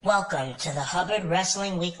Welcome to the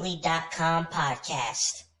HubbardWrestlingWeekly.com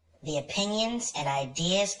podcast. The opinions and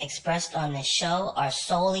ideas expressed on this show are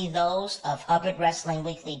solely those of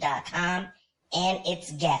HubbardWrestlingWeekly.com and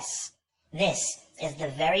its guests. This is the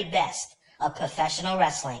very best of professional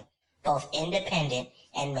wrestling, both independent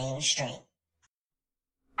and mainstream.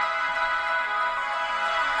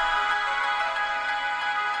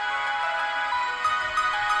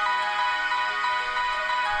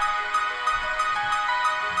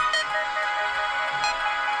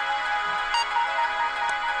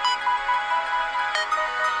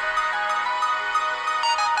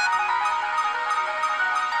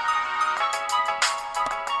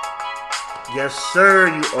 Yes, sir,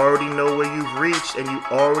 you already know where you've reached and you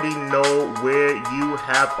already know where you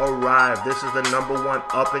have arrived. This is the number one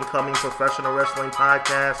up-and-coming professional wrestling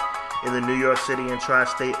podcast in the New York City and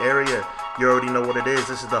tri-state area. You already know what it is.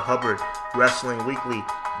 This is the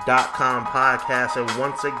HubbardWrestlingWeekly.com podcast. And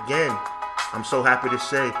once again, I'm so happy to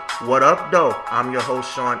say, what up, though? I'm your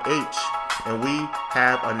host, Sean H. And we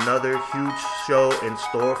have another huge show in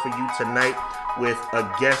store for you tonight with a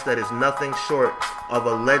guest that is nothing short of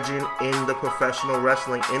a legend in the professional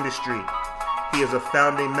wrestling industry. He is a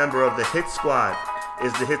founding member of the Hit Squad.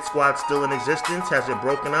 Is the Hit Squad still in existence? Has it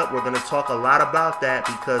broken up? We're going to talk a lot about that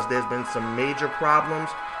because there's been some major problems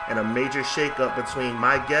and a major shakeup between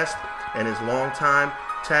my guest and his longtime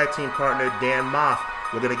tag team partner, Dan Moff.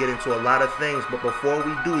 We're going to get into a lot of things, but before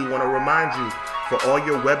we do, we want to remind you, for all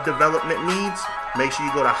your web development needs, make sure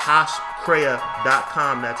you go to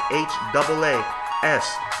HashCrea.com. That's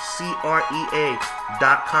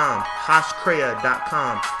HASSCREA.com.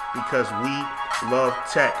 HashCrea.com, because we love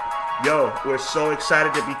tech. Yo, we're so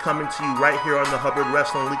excited to be coming to you right here on the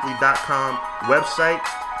HubbardWrestlingWeekly.com website,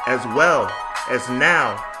 as well as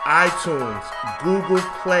now iTunes, Google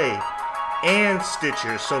Play, and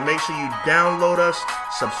Stitcher. So make sure you download us,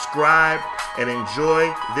 subscribe, and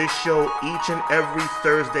enjoy this show each and every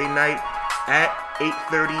Thursday night at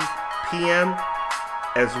 8:30 p.m.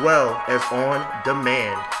 as well as on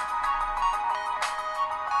demand.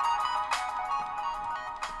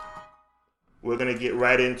 We're going to get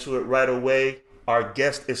right into it right away. Our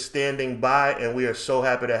guest is standing by, and we are so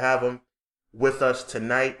happy to have him with us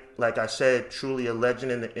tonight. Like I said, truly a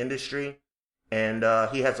legend in the industry. And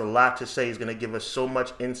he has a lot to say. He's going to give us so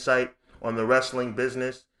much insight on the wrestling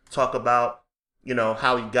business, talk about,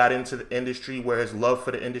 how he got into the industry, where his love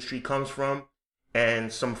for the industry comes from,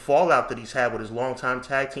 and some fallout that he's had with his longtime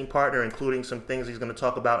tag team partner, including some things he's going to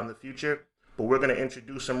talk about in the future. But we're going to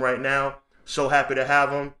introduce him right now. So happy to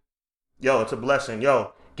have him. Yo, it's a blessing.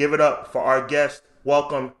 Yo, give it up for our guest.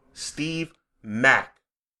 Welcome, Steve Mack.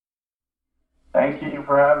 Thank you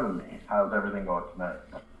for having me. How's everything going tonight?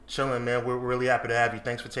 Chilling, man. We're really happy to have you.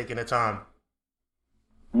 Thanks for taking the time.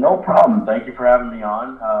 No problem. Thank you for having me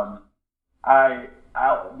on.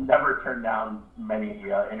 I'll never turn down many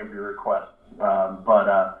interview requests,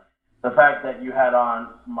 but the fact that you had on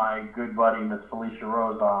my good buddy, Miss Felicia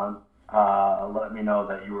Rose, on, let me know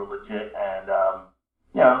that you were legit. And,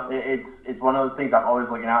 it's one of those things. I'm always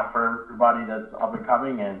looking out for everybody that's up and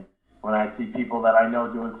coming. And when I see people that I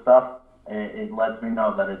know doing stuff, it lets me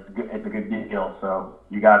know that it's a good deal. So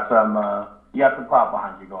you got some clout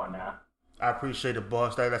behind you going now. I appreciate it,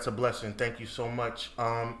 boss. That's a blessing. Thank you so much.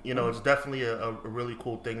 It's definitely a really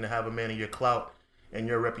cool thing to have a man of your clout and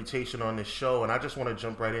your reputation on this show. And I just want to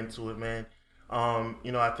jump right into it, man.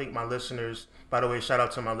 I think my listeners, by the way, shout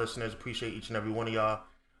out to my listeners. Appreciate each and every one of y'all.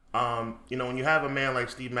 When you have a man like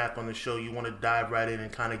Steve Mack on the show, you want to dive right in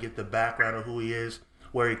and kind of get the background of who he is,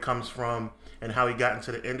 where he comes from, and how he got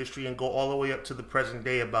into the industry, and go all the way up to the present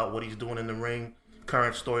day about what he's doing in the ring,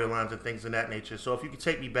 current storylines, and things of that nature. So if you could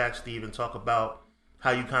take me back, Steve, and talk about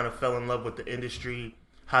how you kind of fell in love with the industry,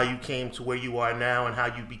 how you came to where you are now, and how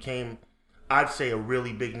you became, I'd say, a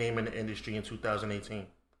really big name in the industry in 2018.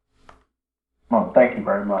 Well, thank you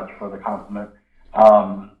very much for the compliment.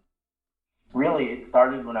 Really, it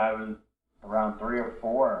started when I was around 3 or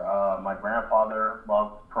 4. My grandfather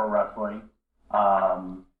loved pro wrestling.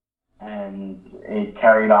 And it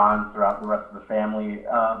carried on throughout the rest of the family.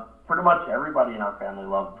 Pretty much everybody in our family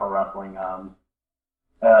loved pro wrestling. A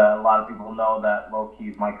lot of people know that Loki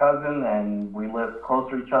is my cousin, and we lived close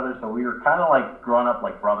to each other, so we were kind of like growing up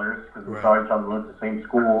like brothers, because we saw each other, we went to the same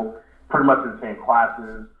school, pretty much in the same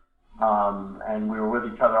classes, and we were with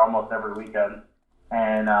each other almost every weekend.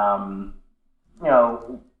 And,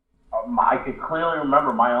 I could clearly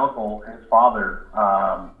remember my uncle, his father,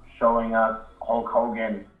 showing us Hulk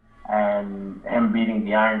Hogan and him beating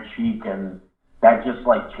the Iron Sheik, and that just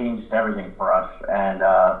changed everything for us. And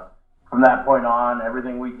from that point on,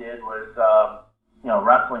 everything we did was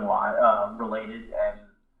wrestling related, and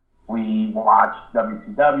We watched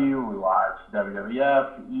WCW, we watched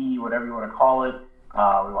WWF, whatever you want to call it.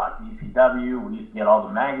 We watched ECW. We used to get all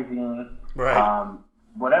the magazines. Right.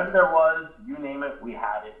 Whatever there was, you name it, we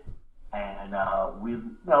had it. And we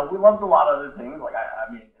loved a lot of other things. Like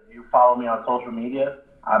I mean, if you follow me on social media,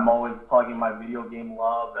 I'm always plugging my video game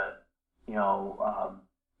love, and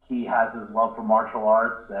he has his love for martial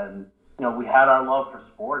arts, and we had our love for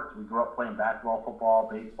sports. We grew up playing basketball, football,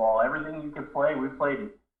 baseball, everything you could play, we played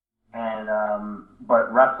it. And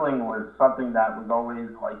but wrestling was something that was always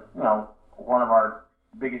one of our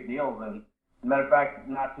biggest deals. And as a matter of fact,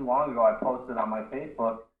 not too long ago, I posted on my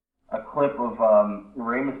Facebook a clip of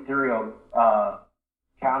Rey Mysterio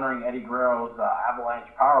countering Eddie Guerrero's avalanche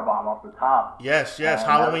powerbomb off the top. Yes,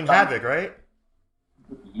 Halloween Havoc, right?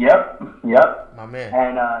 Yep. My man.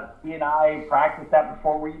 And he and I practiced that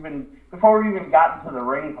before we even got into the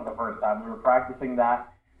ring for the first time. We were practicing that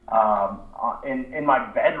in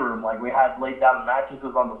my bedroom. Like, we had laid down the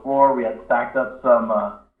mattresses on the floor. We had stacked up some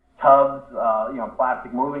tubs,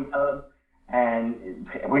 plastic moving tubs, and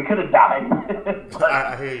we could have died.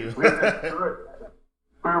 I hear you.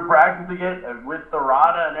 We were practicing it with the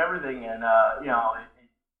Rada and everything, and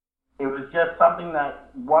it was just something that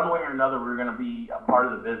one way or another we were going to be a part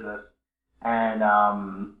of the business. And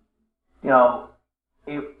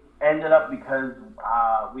it ended up because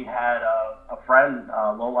we had a friend,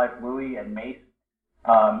 Lowlife Louie and Mace,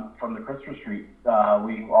 from the Christopher Street.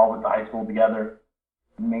 We all went to high school together.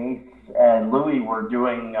 Mace and Louie were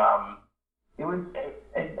doing. I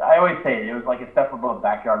always say it was like a step above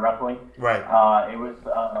backyard wrestling. Right.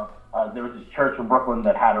 There was this church in Brooklyn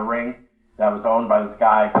that had a ring that was owned by this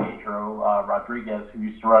guy, Pedro Rodriguez, who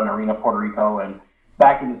used to run Arena Puerto Rico. And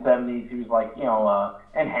back in the 70s, he was like,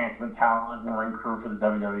 enhancement talent and ring crew for the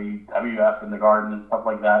WWE, WF in the Garden and stuff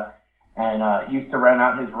like that. And he used to rent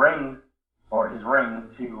out his ring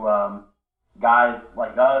to guys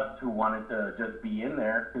like us who wanted to just be in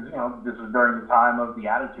there, because this was during the time of the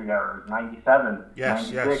Attitude Era. It was 97,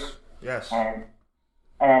 96. Yes.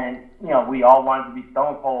 And we all wanted to be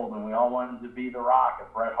Stone Cold, and we all wanted to be The Rock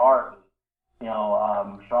and Bret Hart, and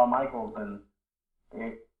Shawn Michaels, and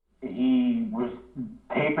he was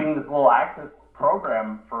taping this little Access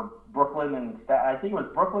program for Brooklyn and I think it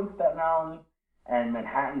was Brooklyn, Staten Island, and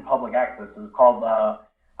Manhattan Public Access. It was called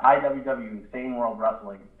IWW, Insane World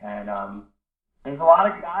Wrestling, and there's a lot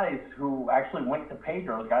of guys who actually went to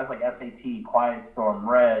Pedro's, guys like SAT, Quiet Storm,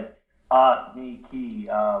 Red, us, me, Key,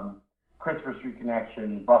 Christopher Street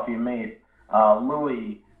Connection, Buffy and Mace,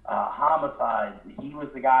 Louie, Homicide. He was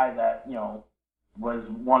the guy that, was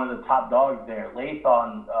one of the top dogs there.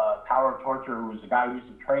 Lathon, Tower of Torture, who was the guy who used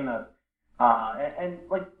to train us. And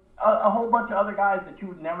like a whole bunch of other guys that you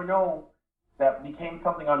would never know that became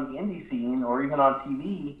something on the indie scene or even on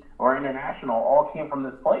TV or international all came from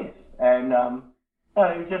this place. And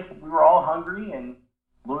it was just, we were all hungry, and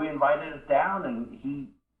Louis invited us down, and he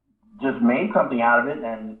just made something out of it,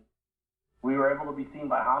 and we were able to be seen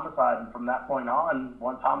by Homicide. And from that point on,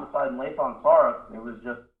 once Homicide and Lathon saw us, it was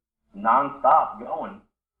just nonstop going.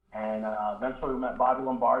 And eventually we met Bobby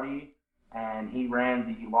Lombardi, and he ran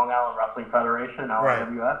the Long Island Wrestling Federation,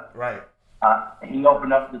 LWF. Right. He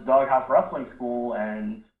opened up the Doghouse Wrestling School,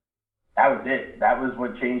 and that was it. That was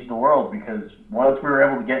what changed the world, because once we were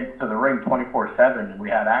able to get into the ring 24/7, and we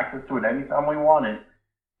had access to it anytime we wanted,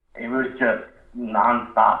 it was just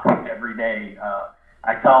nonstop every day.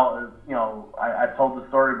 I told the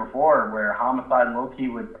story before where Homicide and Low-Key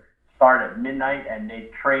would start at midnight, and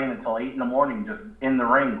they'd train until 8 in the morning, just in the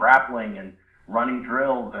ring, grappling and running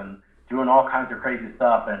drills and doing all kinds of crazy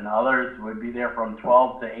stuff. And others would be there from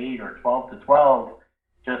 12 to 8 or 12 to 12,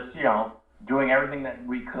 just, doing everything that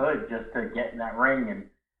we could just to get in that ring and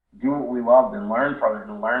do what we loved and learn from it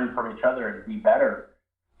and learn from each other and be better.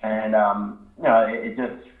 And, it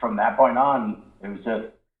just, from that point on, it was just,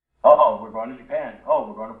 oh, we're going to Japan. Oh,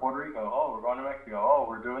 we're going to Puerto Rico. Oh, we're going to Mexico. Oh,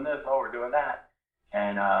 we're doing this. Oh, we're doing that.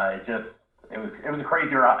 And it was a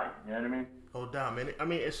crazy ride. You know what I mean? Oh, damn.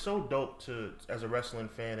 And it's so dope to, as a wrestling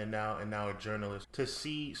fan and now a journalist, to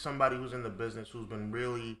see somebody who's in the business who's been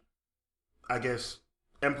really, I guess,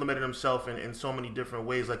 implemented himself in so many different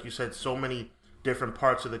ways. Like you said, so many different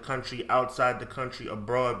parts of the country, outside the country,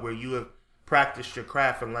 abroad, where you have practiced your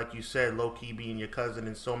craft. And like you said, Low-Key being your cousin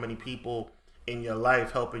and so many people in your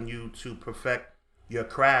life helping you to perfect your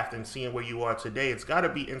craft and seeing where you are today. It's got to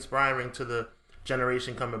be inspiring to the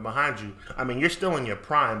generation coming behind you. I mean, you're still in your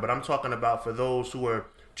prime, but I'm talking about for those who are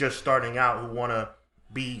just starting out, who want to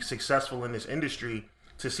be successful in this industry,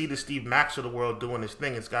 to see the Steve Max of the world doing this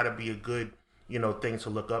thing. It's got to be a good, thing to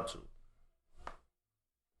look up to.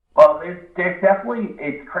 Well, there's definitely,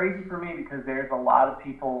 it's crazy for me because there's a lot of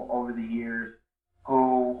people over the years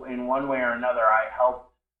who, in one way or another, I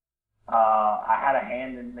helped, I had a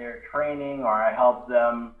hand in their training, or I helped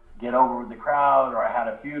them get over with the crowd, or I had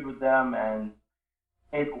a feud with them, and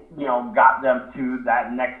it, got them to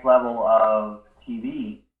that next level of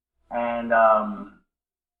TV. And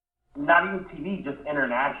not even TV, just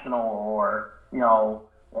international, or,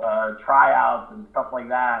 tryouts and stuff like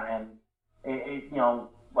that. And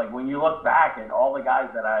like when you look back at all the guys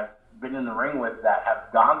that I've been in the ring with that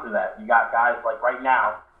have gone through that, you got guys like right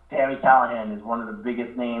now, Tammy Callahan is one of the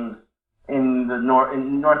biggest names in the North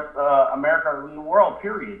America, in the world,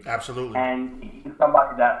 period. Absolutely. And he's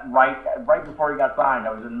somebody that right before he got signed,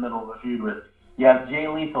 I was in the middle of a feud with. You have Jay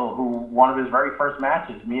Lethal, who one of his very first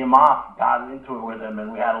matches, me and Moff got into it with him,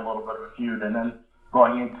 and we had a little bit of a feud. And then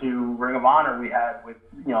going into Ring of Honor, we had with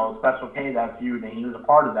Special K that feud, and he was a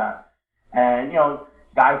part of that. And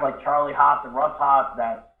guys like Charlie Haas and Russ Haas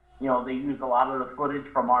that they used a lot of the footage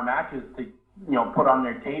from our matches to put on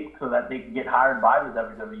their tape so that they could get hired by the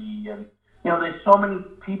WWE. And there's so many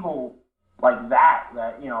people like that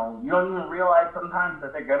you don't even realize sometimes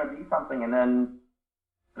that they're gonna be something, and then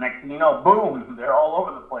next thing you know, boom, they're all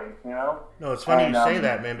over the place. No, it's funny you say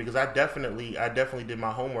that, man, because I definitely did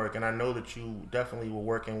my homework, and I know that you definitely were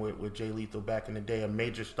working with Jay Lethal back in the day, a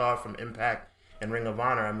major star from Impact and Ring of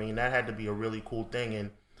Honor. I mean, that had to be a really cool thing. And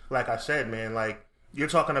like I said, man, like you're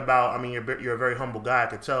talking about, I mean, you're a very humble guy. I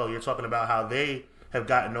could tell. You're talking about how they have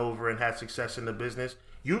gotten over and had success in the business.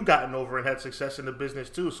 You've gotten over and had success in the business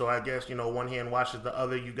too. So I guess one hand washes the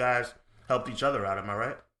other. You guys helped each other out. Am I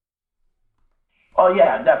right? Oh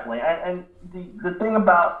yeah, definitely. And the thing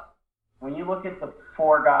about when you look at the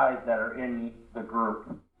four guys that are in the group,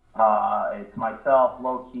 it's myself,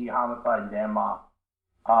 Low Key, Homicide, and Dan Moff.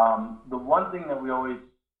 The one thing that we always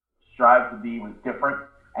strive to be was different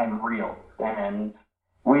and real. And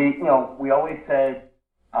we always said,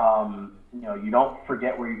 you don't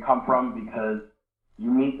forget where you come from, because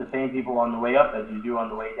you meet the same people on the way up as you do on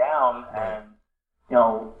the way down. And,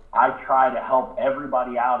 I try to help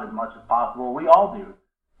everybody out as much as possible. We all do.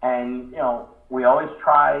 And, we always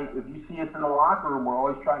try, if you see us in the locker room, we're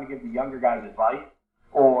always trying to give the younger guys advice,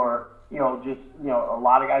 or, a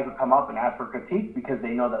lot of guys will come up and ask for critiques because they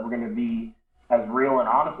know that we're going to be as real and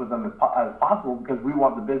honest with them as possible, because we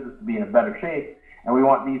want the business to be in a better shape, and we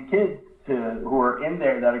want these kids who are in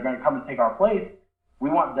there that are going to come and take our place, we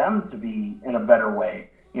want them to be in a better way.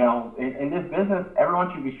 In this business,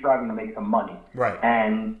 everyone should be striving to make some money. Right.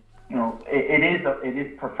 And, it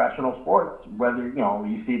is professional sports. Whether,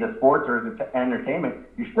 you see the sports or the entertainment,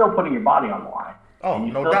 you're still putting your body on the line. Oh, and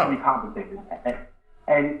you no still doubt. should be compensated.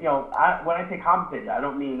 And when I say compensated, I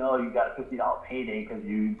don't mean, you got a $50 payday because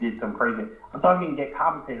you did some crazy. I'm talking get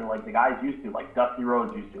compensated like the guys used to, like Dusty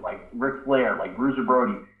Rhodes used to, like Ric Flair, like Bruiser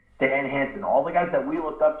Brody, Stan Hansen, all the guys that we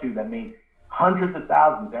looked up to that made hundreds of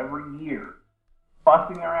thousands every year,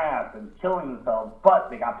 busting their ass and killing themselves, but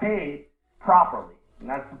they got paid properly. And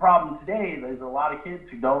that's the problem today. There's a lot of kids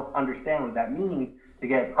who don't understand what that means to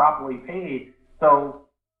get properly paid. So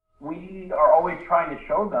we are always trying to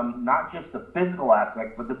show them not just the physical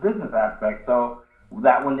aspect, but the business aspect, so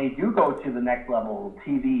that when they do go to the next level,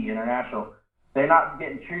 TV, international, they're not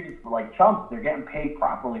getting treated like chumps. They're getting paid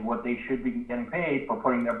properly what they should be getting paid for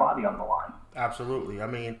putting their body on the line. Absolutely. I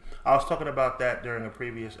mean, I was talking about that during a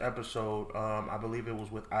previous episode. I believe it was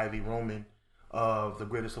with Ivy Roman of the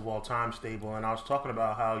Greatest of All Time stable, and I was talking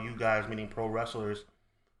about how you guys, meaning pro wrestlers,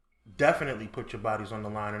 definitely put your bodies on the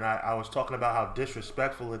line. And I was talking about how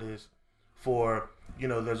disrespectful it is for,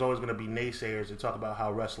 there's always going to be naysayers that talk about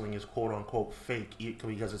how wrestling is quote unquote fake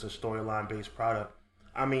because it's a storyline based product.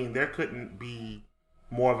 I mean, there couldn't be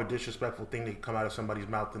more of a disrespectful thing that could come out of somebody's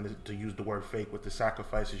mouth than to use the word fake, with the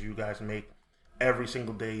sacrifices you guys make every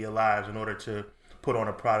single day of your lives in order to put on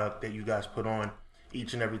a product that you guys put on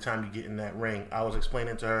each and every time you get in that ring. I was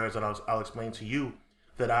explaining to her, and I'll explain to you,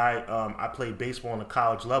 that I played baseball on a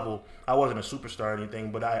college level. I wasn't a superstar or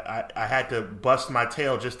anything, but I had to bust my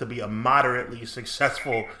tail just to be a moderately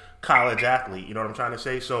successful college athlete. You know what I'm trying to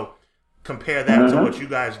say? So compare that to what you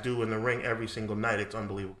guys do in the ring every single night. It's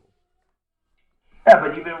unbelievable. Yeah,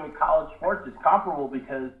 but even with college sports, it's comparable,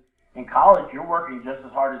 because in college, you're working just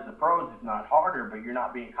as hard as the pros, if not harder, but you're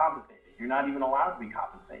not being compensated. You're not even allowed to be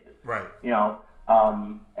compensated. Right.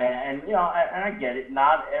 And I get it.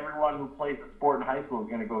 Not everyone who plays a sport in high school is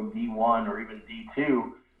going to go D1 or even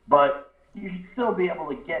D2, but you should still be able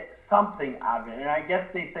to get something out of it. And I guess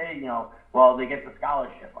they say, well, they get the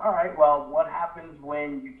scholarship. All right, well, what happens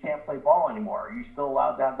when you can't play ball anymore? Are you still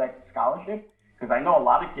allowed to have that scholarship? Because I know a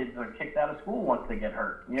lot of kids are kicked out of school once they get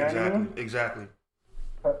hurt. You know what I mean? Exactly.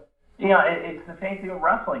 But it's the same thing with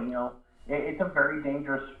wrestling. It's a very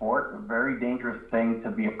dangerous sport, a very dangerous thing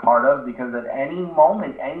to be a part of because at any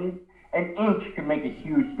moment, an inch can make a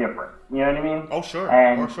huge difference. You know what I mean? Oh, sure.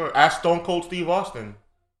 And oh, sure. Ask Stone Cold Steve Austin.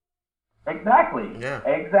 Exactly. Yeah.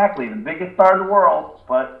 Exactly. The biggest star in the world,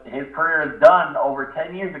 but his career is done over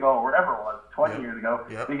 10 years ago or whatever it was, 20 years ago,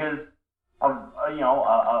 because of,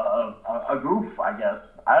 a goof, I guess.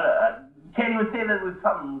 I can't even say that it was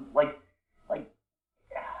something like,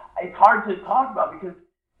 it's hard to talk about because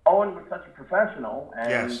Owen was such a professional. And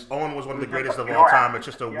yes, Owen was one of the greatest of all time. It's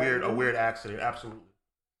just a weird accident. Absolutely.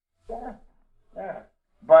 Yeah.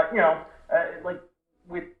 But, like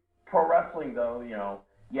with pro wrestling, though,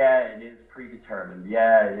 it is predetermined.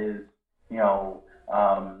 Yeah, it is,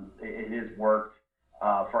 it is worked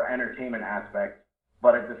for entertainment aspects.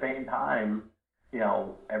 But at the same time,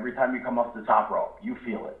 every time you come off the top rope, you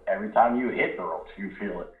feel it. Every time you hit the ropes, you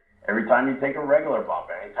feel it. Every time you take a regular bump,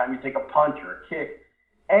 anytime you take a punch or a kick,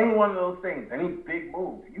 any one of those things, any big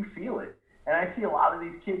move, you feel it. And I see a lot of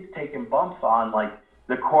these kids taking bumps on, like,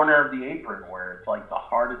 the corner of the apron where it's, like, the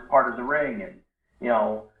hardest part of the ring. And,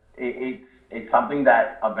 it's something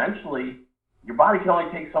that eventually your body can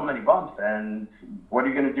only take so many bumps. And what are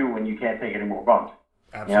you going to do when you can't take any more bumps?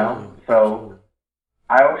 Absolutely. So Absolutely.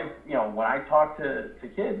 I always, when I talk to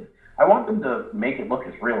kids, I want them to make it look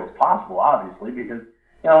as real as possible, obviously, because,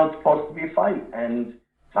 it's supposed to be a fight. And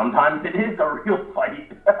sometimes it is a real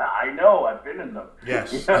fight. I know, I've been in them.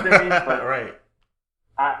 Yes. You know what I mean? But right.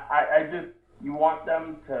 I just, you want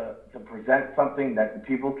them to present something that the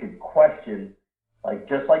people can question, like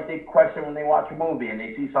just like they question when they watch a movie and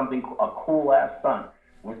they see something, a cool ass stunt.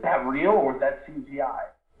 Was that real or was that CGI?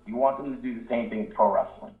 You want them to do the same thing in pro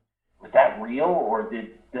wrestling. Was that real or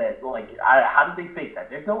did that, how did they fake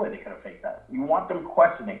that? There's no way they could have faked that. You want them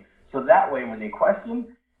questioning. So that way when they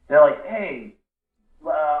question, they're like, hey,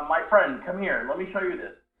 my friend, come here. Let me show you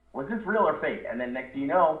this. Was this real or fake? And then next thing you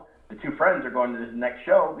know, the two friends are going to this next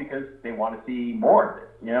show because they want to see more of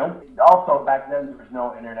it, Also, back then, there was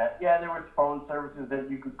no internet. Yeah, there was phone services that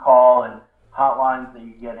you could call and hotlines that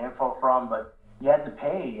you could get info from, but you had to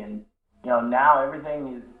pay. And, now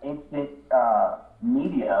everything is instant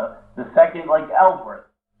media. The second, like Ellsworth.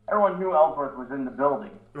 Everyone knew Ellsworth was in the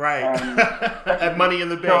building. Right. And had money in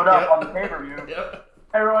the bank. Showed up on the pay-per-view. Yep.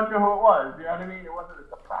 Everyone knew who it was. You know what I mean? It wasn't a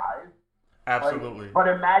surprise. Absolutely. But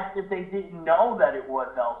imagine if they didn't know that it was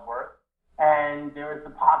Ellsworth, and there was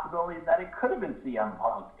the possibility that it could have been CM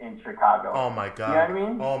Punk in Chicago. Oh my God. You know what I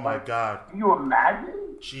mean? Oh my God. Do you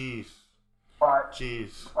imagine? Jeez. But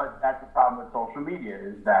that's the problem with social media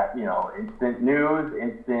is that, instant news,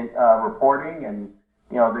 instant reporting, and,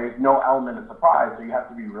 there's no element of surprise, so you have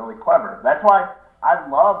to be really clever. That's why I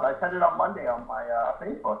said it on Monday on my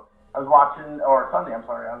Facebook. I was watching the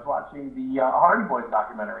Hardy Boys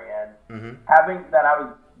documentary, and having that I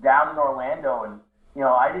was down in Orlando, and,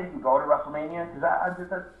 I didn't go to WrestleMania because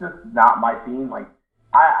that's just not my scene. Like,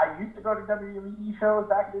 I used to go to WWE shows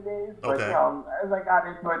back in the days, but, as I got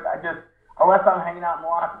into it, unless I'm hanging out in the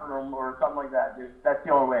locker room or something like that, that's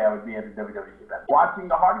the only way I would be at a WWE event. Watching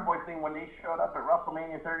the Hardy Boys thing when they showed up at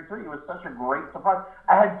WrestleMania 33 was such a great surprise.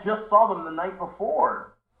 I had just saw them the night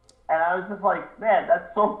before, and I was just like, man, that's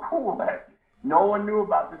so cool that no one knew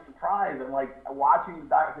about this surprise. And, like, watching the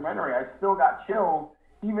documentary, I still got chills,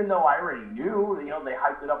 even though I already knew, they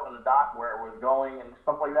hyped it up on the doc where it was going and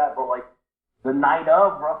stuff like that. But, like, the night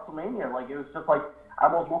of WrestleMania, like, it was just like, I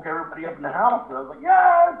almost woke everybody up in the house, and I was like,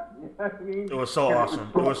 yes! You know what I mean? It was so awesome.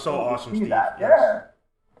 It was so awesome, Steve. Yes.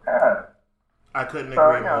 Yeah. I couldn't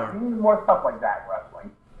agree more. You need more stuff like that in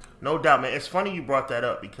wrestling. No doubt, man. It's funny you brought that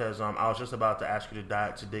up because I was just about to ask you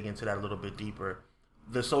to dig into that a little bit deeper.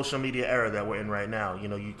 The social media era that we're in right now,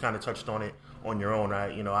 you kind of touched on it on your own,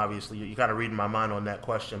 right? Obviously, you kind of reading my mind on that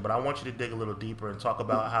question, but I want you to dig a little deeper and talk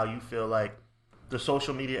about how you feel like the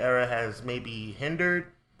social media era has maybe hindered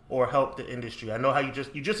or help the industry. I know how you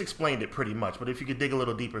just explained it pretty much, but if you could dig a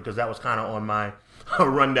little deeper, because that was kind of on my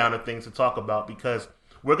rundown of things to talk about, because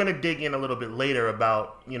we're going to dig in a little bit later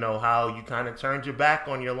about, how you kind of turned your back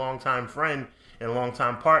on your longtime friend and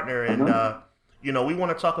longtime partner. And, we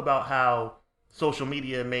want to talk about how social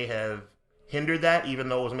media may have hindered that, even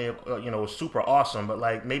though it was super awesome, but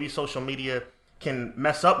like maybe social media can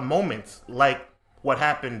mess up moments like what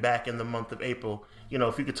happened back in the month of April.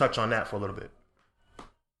 If you could touch on that for a little bit.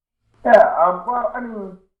 Yeah, well, I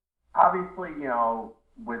mean, obviously,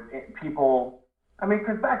 with people,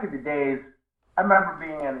 because back in the days, I remember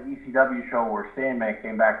being at an ECW show where Sandman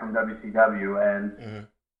came back from WCW, and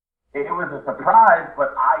it was a surprise,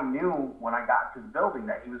 but I knew when I got to the building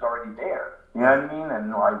that he was already there. You know what I mean? And,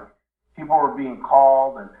 like, people were being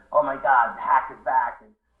called, and, oh, my God, Hack is back. And,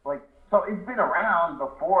 like, So it's been around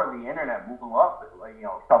before the internet blew up, like,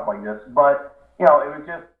 stuff like this. But, it was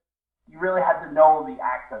just, you really had to know the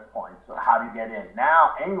access points of how to get in.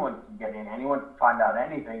 Now anyone can get in, anyone can find out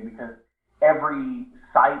anything because every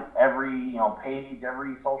site, every page,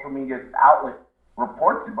 every social media outlet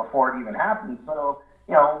reports it before it even happens. So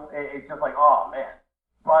it's just like, oh man.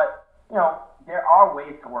 But there are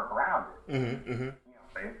ways to work around it. Mm-hmm, mm-hmm.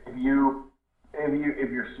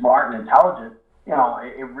 If you're smart and intelligent,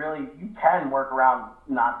 it really, you can work around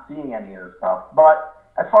not seeing any of this stuff. But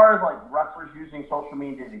as far as like wrestlers using social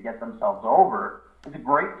media to get themselves over, it's a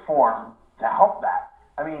great forum to help that.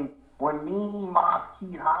 I mean, when me, Moss, Key,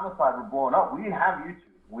 and Homicide were blowing up, we didn't have YouTube,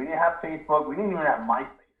 we didn't have Facebook, we didn't even have MySpace.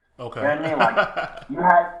 Okay. You know what I mean? Like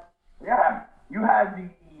you had the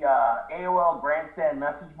AOL Grandstand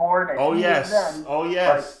message board. And oh yes. Then, oh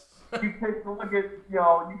yes. Like, you could look at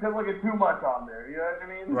you could look at too much on there. You know what I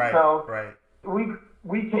mean? Right. So right.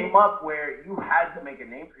 We came up where you had to make a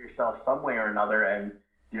name for yourself some way or another, and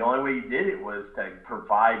the only way you did it was to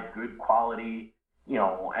provide good quality,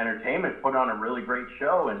 entertainment, put on a really great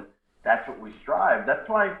show, and that's what we strive. That's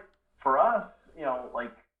why for us,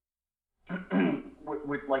 like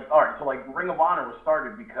with like, all right, so like Ring of Honor was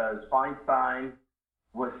started because Feinstein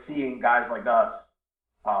was seeing guys like us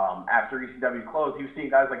after ECW closed. He was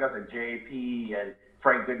seeing guys like us at JP and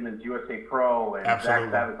Frank Goodman's USA Pro and Absolutely.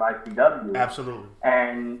 Zach Savage ICW. Absolutely.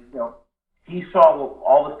 And he saw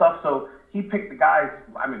all the stuff, so he picked the guys.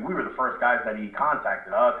 I mean, we were the first guys that he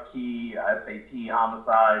contacted. Us, Key, SAT,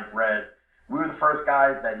 Homicide, Red. We were the first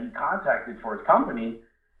guys that he contacted for his company.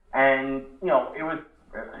 And, it was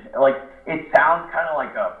like, it sounds kind of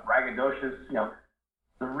like a braggadocious,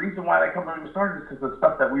 the reason why that company was started is because of the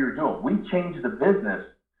stuff that we were doing. We changed the business.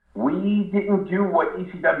 We didn't do what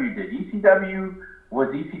ECW did. ECW was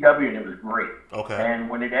ECW and it was great. Okay. And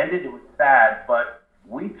when it ended, it was sad, but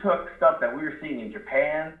we took stuff that we were seeing in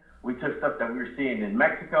Japan, we took stuff that we were seeing in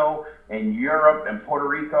Mexico, in Europe, and Puerto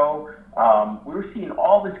Rico. We were seeing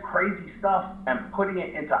all this crazy stuff and putting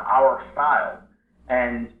it into our style.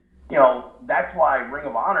 And, that's why Ring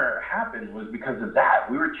of Honor happened, was because of that.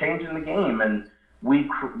 We were changing the game, and we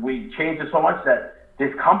changed it so much that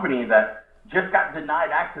this company that just got denied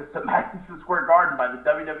access to Madison Square Garden by the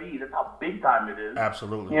WWE, that's how big time it is.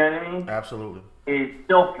 Absolutely. You know what I mean? Absolutely. Is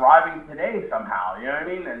still thriving today somehow, you know what I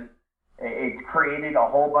mean? And it's created a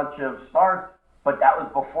whole bunch of stars, but that was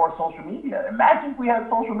before social media. Imagine if we had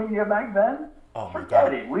social media back then. Oh my Forget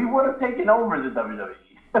God. it. We would have taken over the WWE.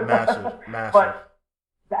 Massive. But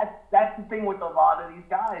that's the thing with a lot of these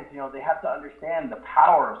guys. They have to understand the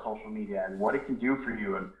power of social media and what it can do for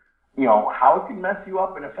you, and how it can mess you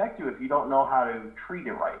up and affect you if you don't know how to treat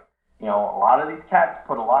it right. A lot of these cats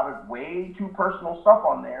put a lot of way too personal stuff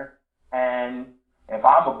on there, and if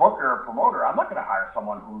I'm a booker or a promoter, I'm not going to hire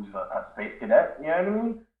someone who's a space cadet. You know what I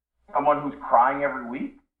mean? Someone who's crying every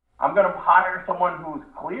week. I'm going to hire someone who's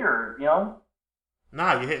clear.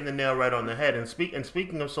 Nah, you're hitting the nail right on the head. And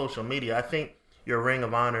speaking of social media, I think your Ring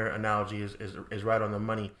of Honor analogy is right on the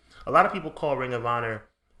money. A lot of people call Ring of Honor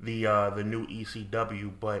the new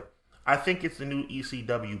ECW, but I think it's the new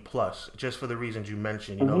ECW plus, just for the reasons you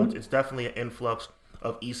mentioned. It's definitely an influx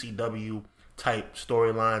of ECW type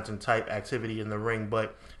storylines and type activity in the ring,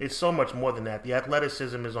 but it's so much more than that. The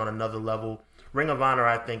athleticism is on another level. Ring of Honor,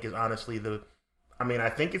 I think, is honestly I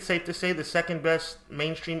think it's safe to say the second best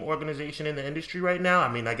mainstream organization in the industry right now.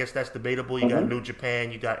 I guess that's debatable. You got New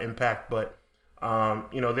Japan, you got Impact, but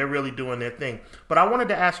they're really doing their thing. But I wanted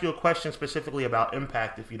to ask you a question specifically about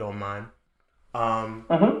Impact, if you don't mind.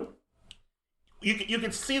 You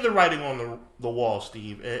can see the writing on the wall,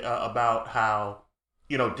 Steve, about how,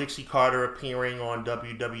 Dixie Carter appearing on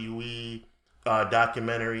WWE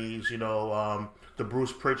documentaries, the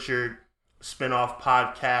Bruce Pritchard spinoff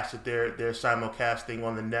podcast that they're simulcasting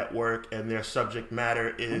on the network, and their subject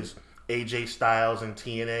matter is AJ Styles and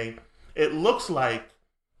TNA. It looks like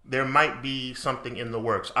there might be something in the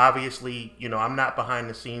works. Obviously, I'm not behind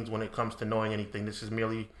the scenes when it comes to knowing anything. This is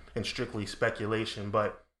merely and strictly speculation,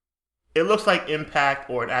 but it looks like Impact,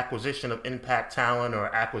 or an acquisition of Impact talent,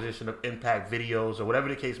 or acquisition of Impact videos, or whatever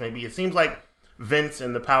the case may be. It seems like Vince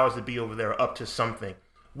and the powers that be over there are up to something.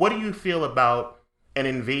 What do you feel about an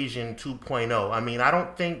Invasion 2.0? I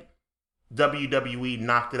don't think WWE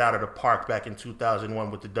knocked it out of the park back in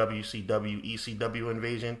 2001 with the WCW, ECW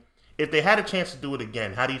Invasion. If they had a chance to do it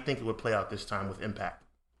again, how do you think it would play out this time with Impact?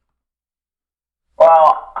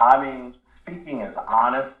 Well, speaking as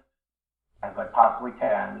honest as I possibly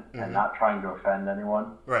can, and not trying to offend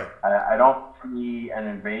anyone. Right. I don't see an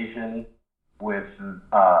invasion with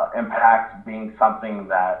Impact being something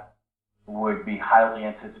that would be highly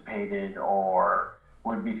anticipated or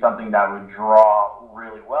would be something that would draw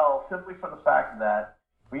really well, simply for the fact that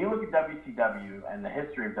when you look at WCW and the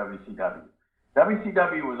history of WCW,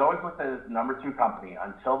 WCW was always looked at as the number 2 company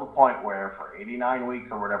until the point where, for 89 weeks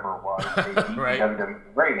or whatever it was, they beat Right. WWE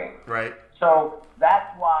rating. Right. So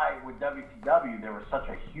that's why with WCW there was such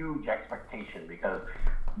a huge expectation, because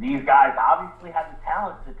these guys obviously had the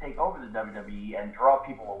talent to take over the WWE and draw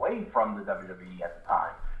people away from the WWE at the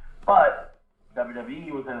time. But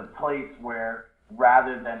WWE was in a place where,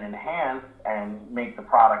 rather than enhance and make the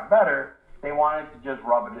product better, they wanted to just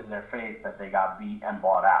rub it in their face that they got beat and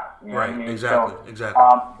bought out. You know Right, what I mean? exactly, So, exactly.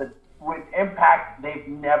 But with Impact, they've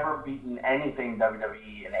never beaten anything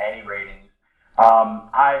WWE in any ratings.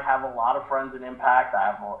 I have a lot of friends in Impact. I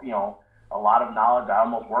have, a lot of knowledge. I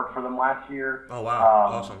almost worked for them last year. Oh,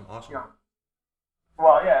 wow. Awesome.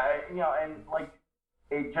 Well, yeah, and like,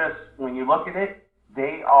 it just, when you look at it,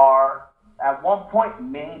 they are, at one point,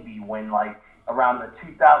 maybe when, like, around the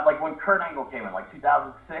 2000, like when Kurt Angle came in, like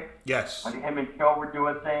 2006. Yes. When him and Joe were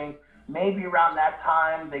doing things, maybe around that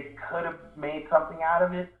time they could have made something out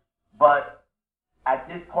of it. But at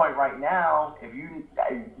this point right now, if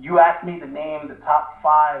you asked me to name the top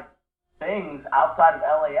 5 things outside of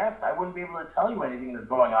LAX, I wouldn't be able to tell you anything that's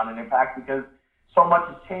going on in Impact, because so much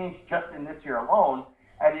has changed just in this year alone.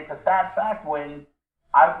 And it's a sad fact when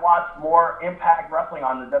I've watched more Impact Wrestling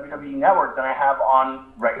on the WWE Network than I have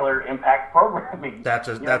on regular Impact programming. That's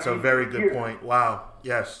a very good point. Wow.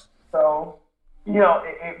 Yes. So,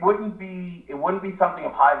 it wouldn't be something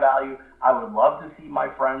of high value. I would love to see my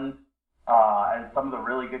friends and some of the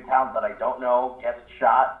really good talent that I don't know get a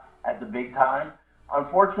shot at the big time.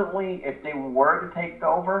 Unfortunately, if they were to take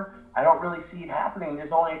over, I don't really see it happening.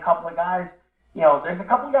 There's only a couple of guys. There's a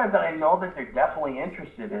couple of guys that I know that they're definitely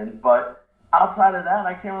interested in, but outside of that,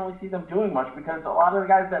 I can't really see them doing much, because a lot of the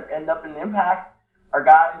guys that end up in Impact are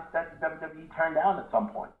guys that the WWE turned down at some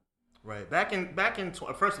point. Right.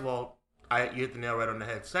 First of all, you hit the nail right on the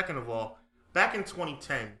head. Second of all, back in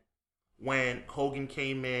 2010, when Hogan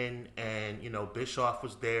came in and, Bischoff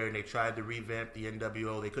was there and they tried to revamp the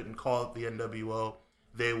NWO, they couldn't call it the NWO.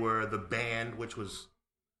 They were the Band, which was,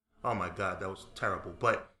 oh my God, that was terrible.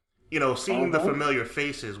 But, seeing the familiar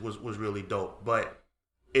faces was really dope. But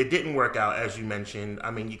it didn't work out, as you mentioned.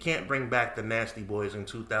 I mean, you can't bring back the Nasty Boys in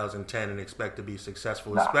 2010 and expect to be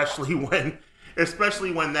successful, especially when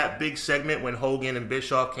that big segment when Hogan and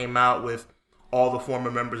Bischoff came out with all the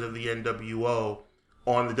former members of the NWO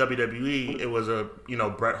on the WWE. It was a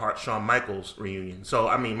Bret Hart, Shawn Michaels reunion. So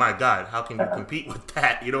I mean, my God, how can you compete with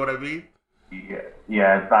that? You know what I mean?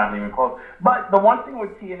 Yeah, it's not even close. But the one thing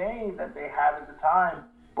with TNA that they had at the time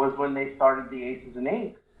was when they started the Aces and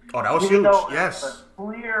Eights. Oh, that was huge. Yes.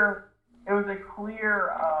 It was a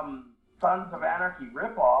clear Sons of Anarchy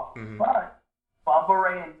ripoff, Mm-hmm. but Bubba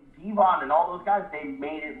Ray and Devon and all those guys, they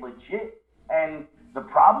made it legit. And the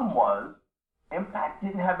problem was, Impact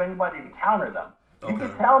didn't have anybody to counter them. Okay. You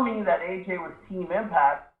could tell me that AJ was Team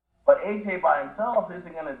Impact, but AJ by himself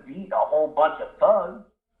isn't going to beat a whole bunch of thugs.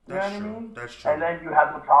 You know what I mean? That's true. And then you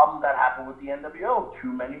have the problem that happened with the NWO,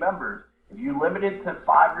 too many members. If you limit it to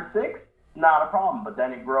 5 or 6, not a problem, but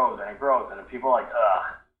then it grows, and then people are like,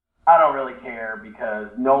 ugh, I don't really care, because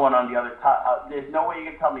no one on the other there's no way you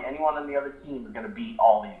can tell me anyone on the other team is going to beat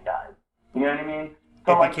all these guys. You know what I mean?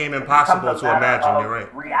 So it became impossible to imagine, you're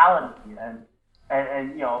right. Reality, and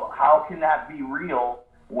how can that be real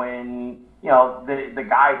when, the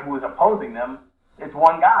guy who is opposing them, it's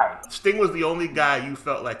one guy. Sting was the only guy you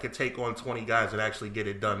felt like could take on 20 guys and actually get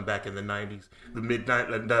it done back in the 90s,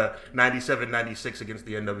 the 97, 96 against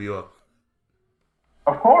the NWO.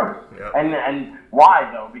 Of course. Yep. And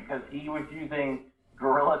why, though? Because he was using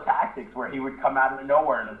guerrilla tactics where he would come out of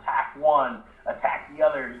nowhere and attack one, attack the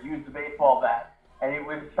other, use the baseball bat. And it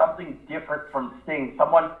was something different from Sting.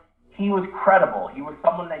 He was credible. He was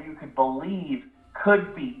someone that you could believe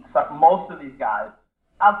could beat most of these guys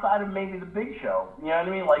outside of maybe the Big Show. You know what I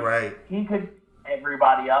mean? Like, right. He could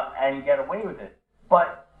everybody up and get away with it.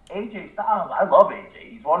 But AJ Styles, I love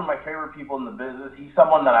AJ. He's one of my favorite people in the business. He's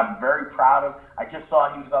someone that I'm very proud of. I just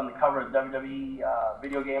saw he was on the cover of WWE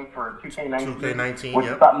video game for 2K19. Which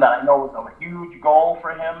is something that I know was a huge goal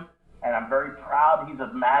for him. And I'm very proud. He's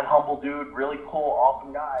a mad, humble dude, really cool,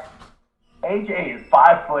 awesome guy. AJ is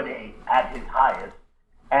 5'8" at his highest.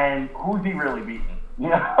 And who's he really beating? You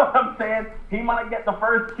know what I'm saying? He might get the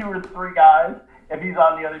first 2 or 3 guys if he's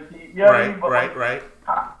on the other team. You know what I mean? But right.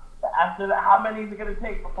 After that, how many is it going to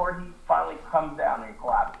take before he finally comes down and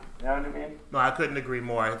collapses? You know what I mean? No, I couldn't agree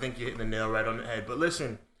more. I think you're hitting the nail right on the head. But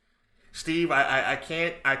listen, Steve, I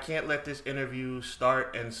can't let this interview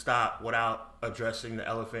start and stop without addressing the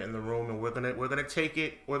elephant in the room, and we're gonna take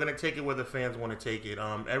it where the fans want to take it.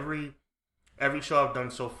 Every show I've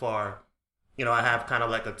done so far, I have kind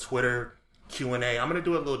of like a Twitter Q&A. I'm gonna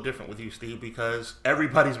do it a little different with you, Steve, because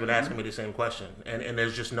everybody's been asking me the same question, and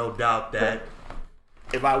there's just no doubt that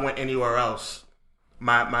if I went anywhere else,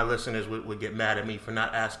 my listeners would get mad at me for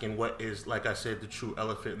not asking what is, like I said, the true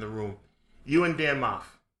elephant in the room. You and Dan Moff.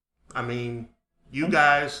 I mean, you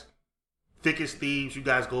guys, thick as thieves, you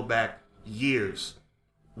guys go back years.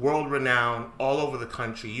 World renowned, all over the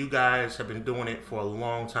country. You guys have been doing it for a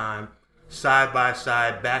long time. Side by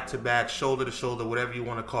side, back to back, shoulder to shoulder, whatever you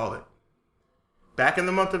want to call it. Back in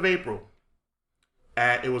the month of April,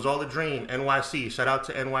 at It Was All a Dream, NYC. Shout out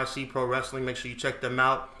to NYC Pro Wrestling. Make sure you check them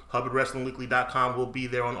out. HubbardWrestlingWeekly.com will be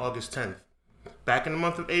there on August 10th. Back in the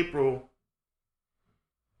month of April,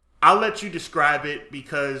 I'll let you describe it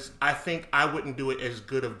because I think I wouldn't do it as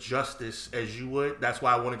good of justice as you would. That's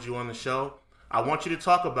why I wanted you on the show. I want you to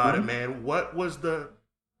talk about it, man. What were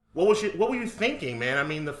you thinking, man? I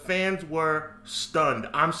mean, the fans were stunned.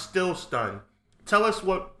 I'm still stunned. Tell us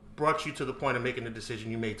what brought you to the point of making the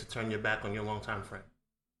decision you made to turn your back on your longtime friend.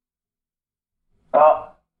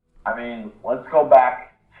 Well, I mean, let's go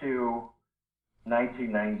back to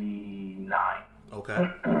 1999.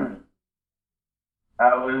 Okay.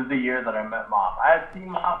 It was the year that I met Moff. I had seen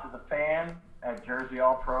Moff as a fan at Jersey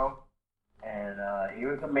All Pro, and he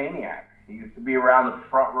was a maniac. He used to be around the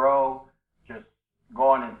front row, just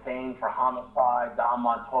going insane for Homicide, Don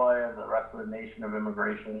Montoya, the rest of the Nation of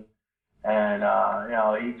Immigration. And,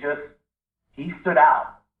 he stood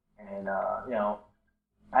out. And,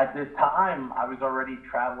 at this time, I was already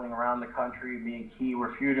traveling around the country. Me and Key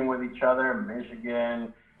were feuding with each other,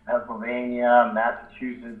 Michigan, Pennsylvania,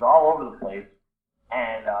 Massachusetts, all over the place.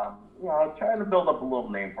 And, trying to build up a little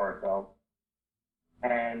name for ourselves.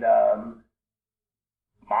 And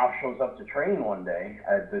Moff shows up to train one day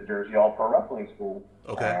at the Jersey All Pro Wrestling School.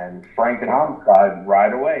 Okay. And Frank and Homicide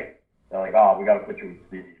right away. They're like, oh, we got to put you with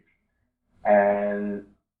Steve. And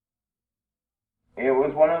it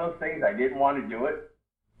was one of those things. I didn't want to do it.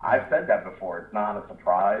 I've said that before. It's not a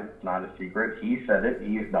surprise. It's not a secret. He said it.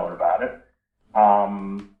 He's known about it.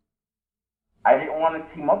 I didn't want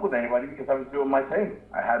to team up with anybody because I was doing my thing.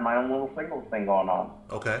 I had my own little singles thing going on.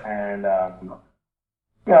 Okay. And,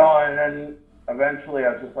 and then eventually I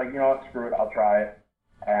was just like, screw it, I'll try it.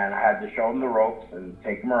 And I had to show him the ropes and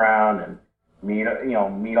take him around and meet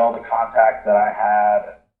all the contacts that I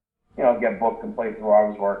had, get booked in places where I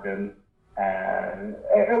was working. And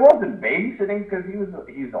it wasn't babysitting because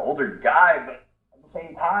he's an older guy, but at the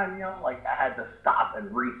same time, I had to stop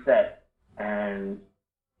and reset. And,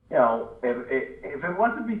 if it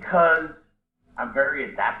wasn't because I'm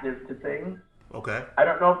very adaptive to things, okay, I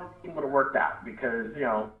don't know if the team would have worked out because,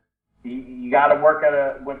 you got to work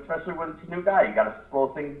especially when it's a new guy, you got to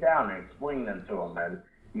slow things down and explain them to them. And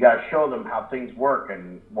you got to show them how things work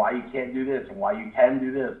and why you can't do this and why you can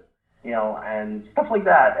do this, and stuff like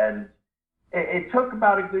that. And it took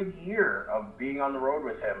about a good year of being on the road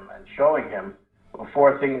with him and showing him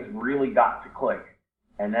before things really got to click.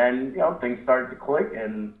 And then, things started to click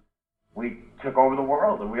and we took over the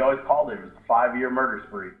world. And we always called it was a 5-year murder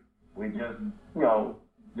spree. We just,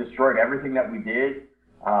 destroyed everything that we did.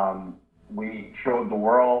 We showed the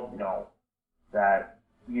world, that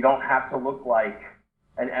you don't have to look like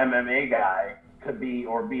an MMA guy to be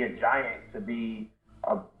a giant to be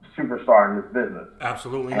a superstar in this business.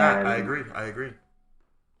 Absolutely not. I agree.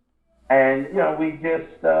 And we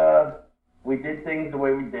just we did things the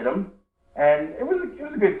way we did them, and it was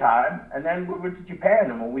a good time. And then we went to Japan,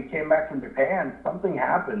 and when we came back from Japan, something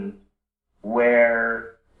happened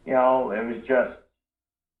where it was just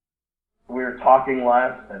we were talking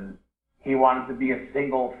less, and he wanted to be a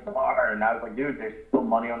single star, and I was like, dude, there's still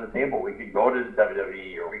money on the table. We could go to the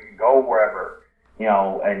WWE or we could go wherever,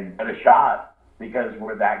 and get a shot because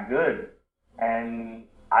we're that good. And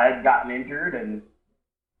I had gotten injured, and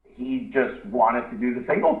he just wanted to do the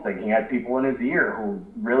singles thing. He had people in his ear who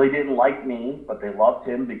really didn't like me, but they loved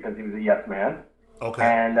him because he was a yes man. Okay.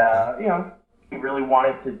 And, he really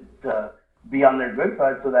wanted to be on their good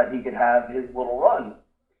side so that he could have his little run.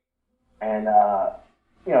 And,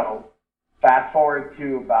 fast forward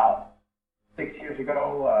to about 6 years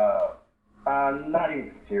ago, not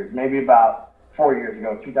even 6 years, maybe about 4 years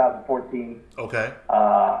ago, 2014. Okay.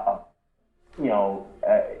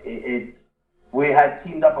 We had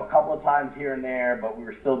teamed up a couple of times here and there, but we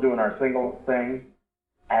were still doing our singles thing.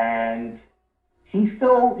 And you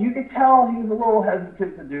could tell he was a little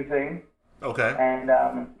hesitant to do things. Okay. And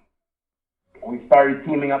we started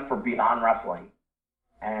teaming up for Beyond Wrestling.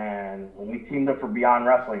 And when we teamed up for Beyond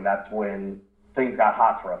Wrestling, that's when things got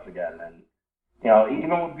hot for us again. And, you know, even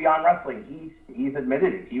with Beyond Wrestling, he's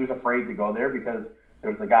admitted it. He was afraid to go there because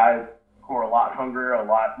there's the guys who are a lot hungrier, a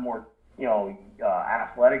lot more, you know,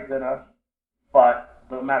 athletic than us. But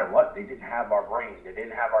no matter what, they didn't have our brains. They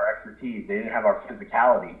didn't have our expertise. They didn't have our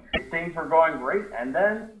physicality. Things were going great. And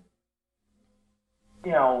then,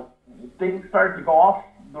 you know, things started to go off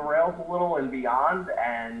the rails a little and beyond.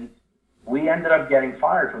 And we ended up getting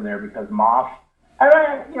fired from there because Moff, and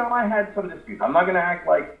I had some disputes. I'm not going to act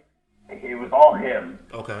like it was all him.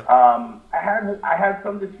 Okay. I had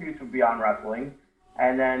some disputes with Beyond Wrestling.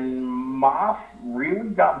 And then Moff really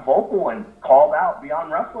got vocal and called out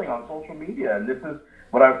Beyond Wrestling on social media. And this is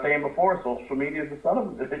what I was saying before, social media is the son of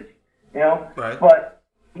a bitch, you know? Right. But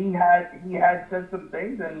he had said some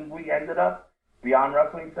things, and we ended up, Beyond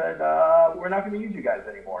Wrestling said, we're not going to use you guys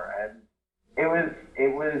anymore. And it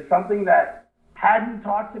was something that hadn't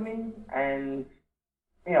talked to me, and,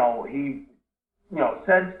 you know, he, you know,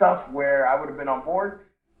 said stuff where I would have been on board.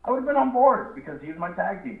 I would have been on board because he was my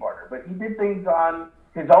tag team partner. But he did things on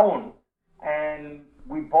his own, and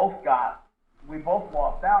we both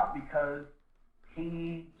lost out because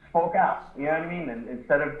he spoke out. You know what I mean? And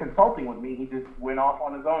instead of consulting with me, he just went off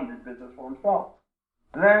on his own, did business for himself.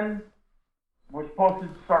 And then we're supposed to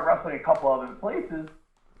start wrestling a couple other places,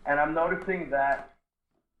 and I'm noticing that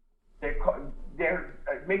they're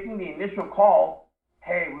making the initial call,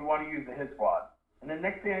 hey, we want to use the Hit Squad. And the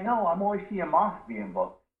next thing I know, I'm always seeing Moss being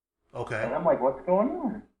booked. Okay. And I'm like, what's going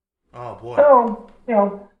on? Oh, boy. So, you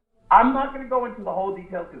know, I'm not going to go into the whole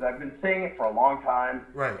details because I've been saying it for a long time.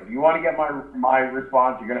 Right. If you want to get my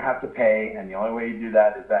response, you're going to have to pay, and the only way you do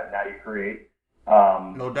that is that now you create.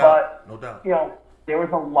 No doubt. But, no doubt. You know, there was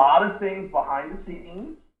a lot of things behind the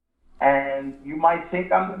scenes, and you might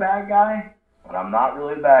think I'm the bad guy, but I'm not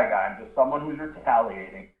really the bad guy. I'm just someone who's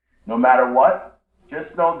retaliating. No matter what,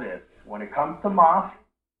 just know this. When it comes to Moff,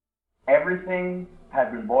 everything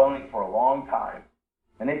had been boiling for a long time.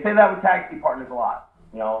 And they say that with tag team partners a lot.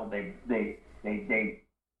 You know, they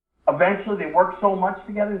eventually they work so much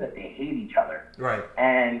together that they hate each other. Right.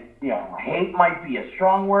 And, you know, hate might be a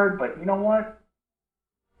strong word, but you know what?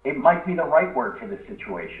 It might be the right word for this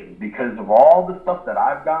situation because of all the stuff that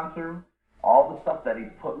I've gone through, all the stuff that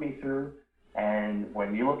he's put me through, and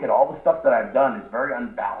when you look at all the stuff that I've done, it's very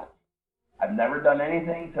unbalanced. I've never done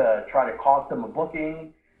anything to try to cost him a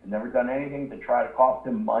booking. I've never done anything to try to cost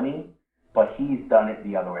him money, but he's done it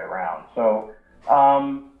the other way around. So,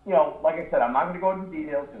 you know, like I said, I'm not going to go into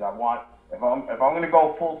details because if I'm going to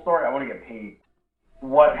go full story, I want to get paid.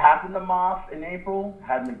 What happened to Moff in April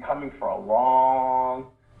had been coming for a long,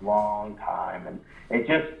 long time, and it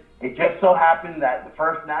just so happened that the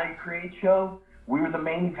first Now You Create show, we were the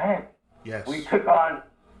main event. Yes. We took on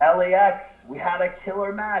LAX. We had a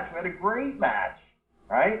killer match. We had a great match,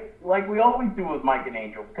 right? Like we always do with Mike and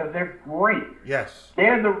Angel because they're great. Yes. They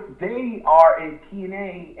are in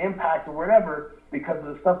TNA, Impact, or whatever because of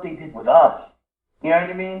the stuff they did with us. You know what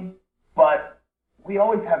I mean? But we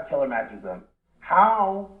always have killer matches with them.